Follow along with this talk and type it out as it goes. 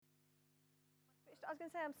I was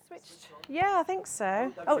going to say I'm switched. Yeah, I think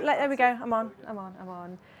so. Oh, there we go. I'm on.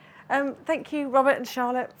 Thank you, Robert and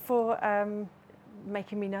Charlotte, for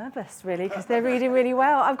making me nervous, really, because they're reading really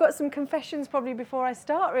well. I've got some confessions probably before I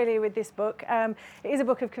start, really, with this book. It is a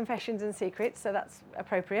book of confessions and secrets, so that's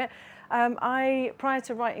appropriate. I, prior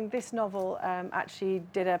to writing this novel, actually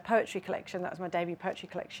did a poetry collection. That was my debut poetry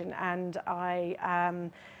collection, and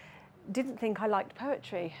I didn't think I liked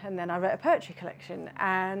poetry, and then I wrote a poetry collection,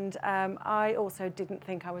 and I also didn't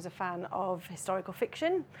think I was a fan of historical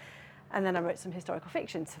fiction, and then I wrote some historical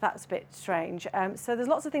fiction, so that's a bit strange. So there's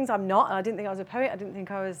lots of things I'm not. I didn't think I was a poet. I didn't think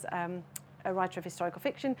I was a writer of historical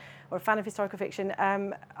fiction or a fan of historical fiction.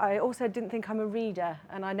 I also didn't think I'm a reader,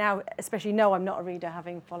 and I now especially know I'm not a reader,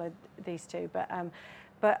 having followed these two, but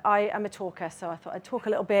I am a talker, so I thought I'd talk a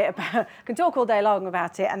little bit about, I can talk all day long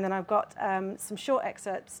about it, and then I've got some short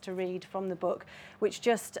excerpts to read from the book, which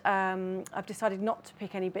just, I've decided not to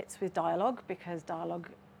pick any bits with dialogue, because dialogue,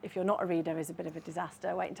 if you're not a reader, is a bit of a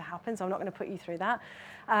disaster waiting to happen, so I'm not going to put you through that.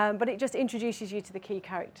 But it just introduces you to the key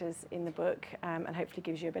characters in the book, and hopefully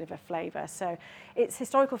gives you a bit of a flavour. So it's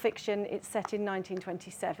historical fiction, it's set in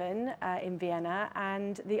 1927 in Vienna,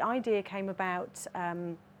 and the idea came about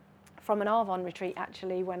from an Arvon retreat,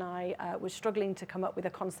 actually, when I was struggling to come up with a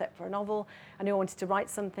concept for a novel. I knew I wanted to write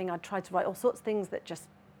something. I tried to write all sorts of things that just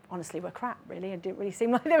honestly were crap, really. It didn't really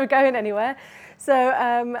seem like they were going anywhere. So,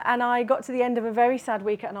 and I got to the end of a very sad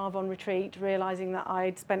week at an Arvon retreat, realising that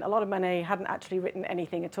I'd spent a lot of money, hadn't actually written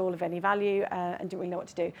anything at all of any value, and didn't really know what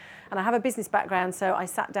to do. And I have a business background, so I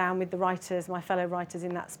sat down with the writers, my fellow writers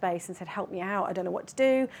in that space, and said, help me out, I don't know what to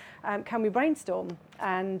do. Can we brainstorm?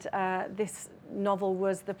 And this novel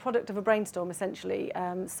was the product of a brainstorm, essentially.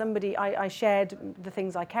 I shared the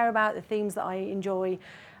things I care about, the themes that I enjoy,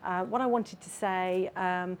 what I wanted to say,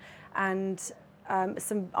 and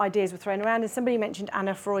some ideas were thrown around. And somebody mentioned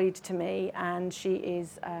Anna Freud to me, and she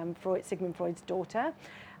is Sigmund Freud's daughter.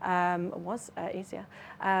 And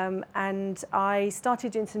I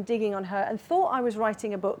started doing some digging on her and thought I was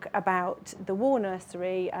writing a book about the War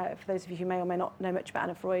Nursery. For those of you who may or may not know much about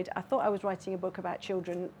Anna Freud, I thought I was writing a book about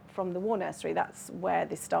children from the War Nursery. That's where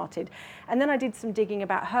this started. And then I did some digging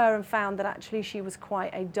about her and found that actually she was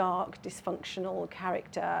quite a dark, dysfunctional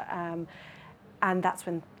character. And that's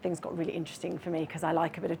when things got really interesting for me, because I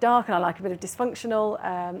like a bit of dark and I like a bit of dysfunctional,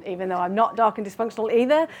 even though I'm not dark and dysfunctional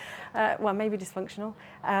either. Well, maybe dysfunctional.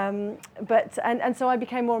 And so I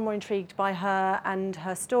became more and more intrigued by her and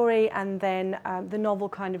her story, and then the novel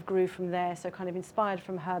kind of grew from there, so kind of inspired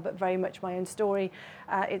from her, but very much my own story.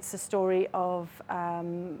 It's a story of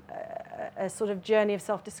a sort of journey of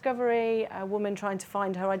self-discovery, a woman trying to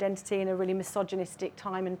find her identity in a really misogynistic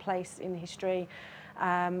time and place in history.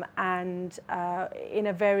 And in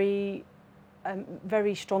a very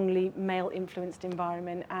strongly male-influenced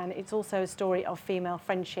environment. And it's also a story of female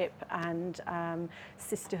friendship and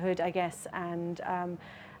sisterhood, I guess, and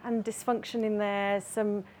dysfunction in there.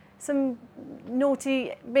 Some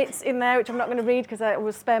naughty bits in there, which I'm not going to read because I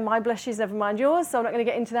will spare my blushes, never mind yours, so I'm not going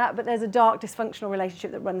to get into that, but there's a dark, dysfunctional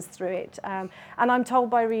relationship that runs through it. And I'm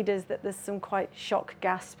told by readers that there's some quite shock,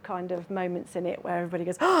 gasp kind of moments in it where everybody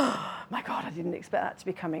goes, oh my God, I didn't expect that to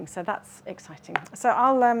be coming. So that's exciting. So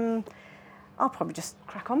I'll probably just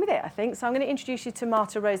crack on with it, I think. So I'm going to introduce you to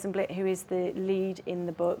Marta Rosenblit, who is the lead in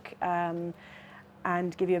the book,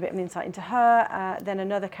 and give you a bit of an insight into her. Then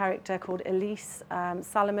another character called Elise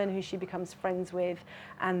Salomon, who she becomes friends with,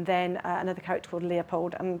 and then another character called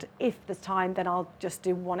Leopold. And if there's time, then I'll just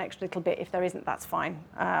do one extra little bit. If there isn't, that's fine.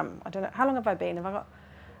 I don't know, how long have I been? Have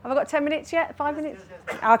I got 10 minutes yet? 5 minutes?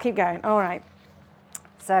 Yes. I'll keep going. All right.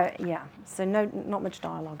 So yeah, so not much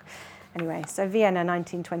dialogue. Anyway, so Vienna,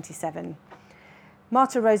 1927.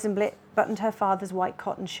 Marta Rosenblit buttoned her father's white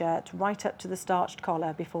cotton shirt right up to the starched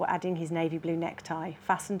collar before adding his navy blue necktie,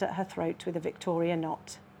 fastened at her throat with a Victoria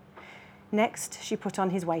knot. Next, she put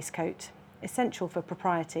on his waistcoat, essential for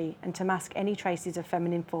propriety and to mask any traces of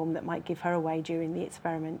feminine form that might give her away during the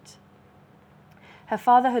experiment. Her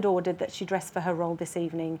father had ordered that she dress for her role this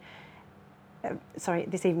evening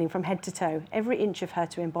from head to toe, every inch of her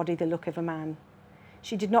to embody the look of a man.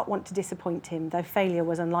 She did not want to disappoint him, though failure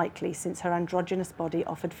was unlikely since her androgynous body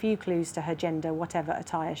offered few clues to her gender, whatever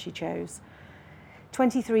attire she chose.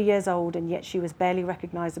 23 years old, and yet she was barely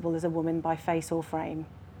recognisable as a woman by face or frame.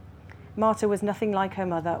 Marta was nothing like her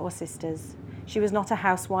mother or sisters. She was not a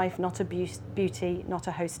housewife, not a beauty, not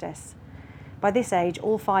a hostess. By this age,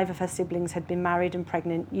 all 5 of her siblings had been married and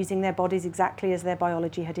pregnant, using their bodies exactly as their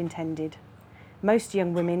biology had intended. Most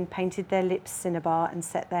young women painted their lips cinnabar and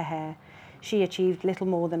set their hair. She achieved little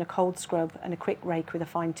more than a cold scrub and a quick rake with a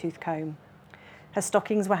fine-tooth comb. Her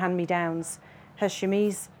stockings were hand-me-downs. Her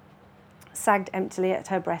chemise sagged emptily at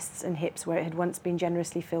her breasts and hips where it had once been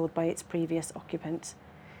generously filled by its previous occupant.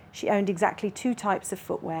 She owned exactly 2 types of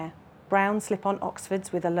footwear, brown slip-on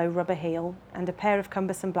Oxfords with a low rubber heel and a pair of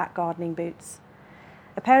cumbersome black gardening boots.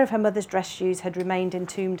 A pair of her mother's dress shoes had remained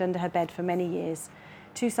entombed under her bed for many years,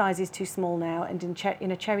 2 sizes too small now, and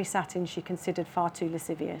in a cherry satin she considered far too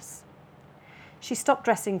lascivious. She stopped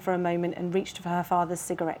dressing for a moment and reached for her father's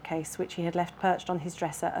cigarette case, which he had left perched on his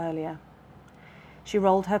dresser earlier. She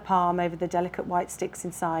rolled her palm over the delicate white sticks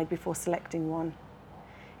inside before selecting one,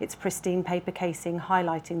 its pristine paper casing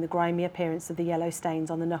highlighting the grimy appearance of the yellow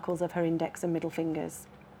stains on the knuckles of her index and middle fingers.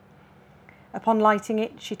 Upon lighting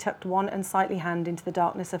it, she tucked one unsightly hand into the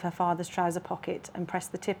darkness of her father's trouser pocket and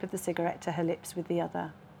pressed the tip of the cigarette to her lips with the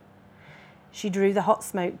other. She drew the hot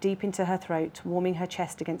smoke deep into her throat, warming her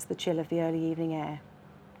chest against the chill of the early evening air,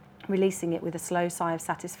 releasing it with a slow sigh of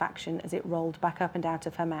satisfaction as it rolled back up and out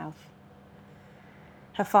of her mouth.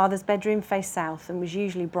 Her father's bedroom faced south and was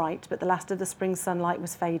usually bright, but the last of the spring sunlight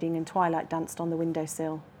was fading and twilight danced on the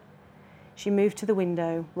windowsill. She moved to the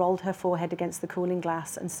window, rolled her forehead against the cooling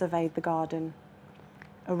glass and surveyed the garden.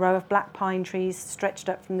 A row of black pine trees stretched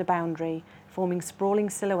up from the boundary, forming sprawling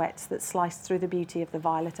silhouettes that sliced through the beauty of the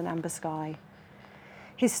violet and amber sky.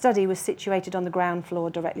 His study was situated on the ground floor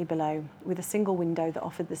directly below, with a single window that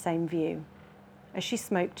offered the same view. As she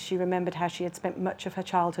smoked, she remembered how she had spent much of her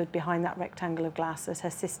childhood behind that rectangle of glass as her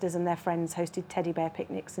sisters and their friends hosted teddy bear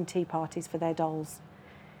picnics and tea parties for their dolls.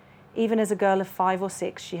 Even as a girl of 5 or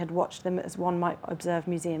 6, she had watched them as one might observe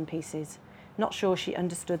museum pieces, not sure she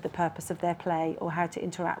understood the purpose of their play or how to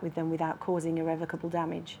interact with them without causing irrevocable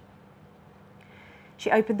damage.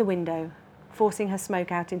 She opened the window, forcing her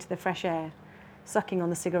smoke out into the fresh air, sucking on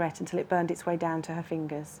the cigarette until it burned its way down to her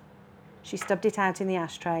fingers. She stubbed it out in the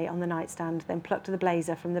ashtray on the nightstand, then plucked the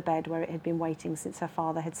blazer from the bed where it had been waiting since her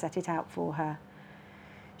father had set it out for her.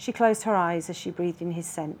 She closed her eyes as she breathed in his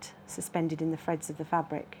scent, suspended in the threads of the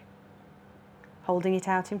fabric. Holding it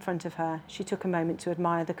out in front of her, she took a moment to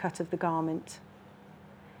admire the cut of the garment.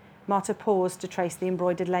 Marta paused to trace the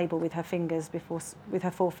embroidered label with her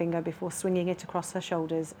forefinger before swinging it across her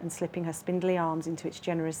shoulders and slipping her spindly arms into its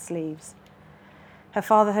generous sleeves. Her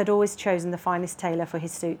father had always chosen the finest tailor for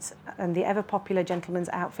his suits, and the ever-popular gentleman's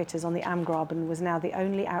outfitters on the Amgraben was now the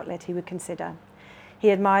only outlet he would consider. He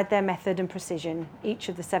admired their method and precision. Each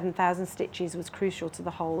of the 7,000 stitches was crucial to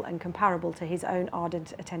the whole and comparable to his own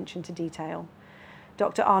ardent attention to detail.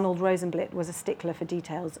 Dr. Arnold Rosenblit was a stickler for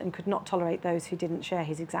details and could not tolerate those who didn't share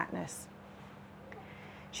his exactness.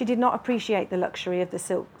 She did not appreciate the luxury of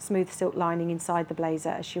the smooth silk lining inside the blazer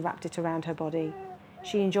as she wrapped it around her body.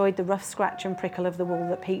 She enjoyed the rough scratch and prickle of the wool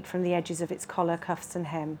that peeked from the edges of its collar, cuffs and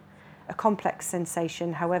hem. A complex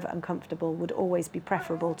sensation, however uncomfortable, would always be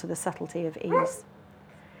preferable to the subtlety of ease.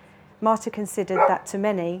 Marta considered that to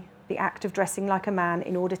many, the act of dressing like a man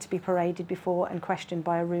in order to be paraded before and questioned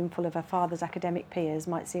by a room full of her father's academic peers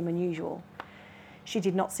might seem unusual. She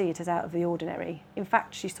did not see it as out of the ordinary. In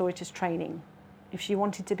fact, she saw it as training. If she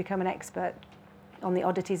wanted to become an expert on the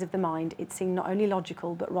oddities of the mind, it seemed not only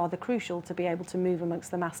logical but rather crucial to be able to move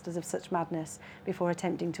amongst the masters of such madness before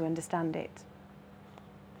attempting to understand it.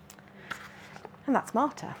 And that's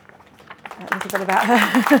Marta. A little bit about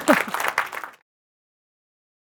her.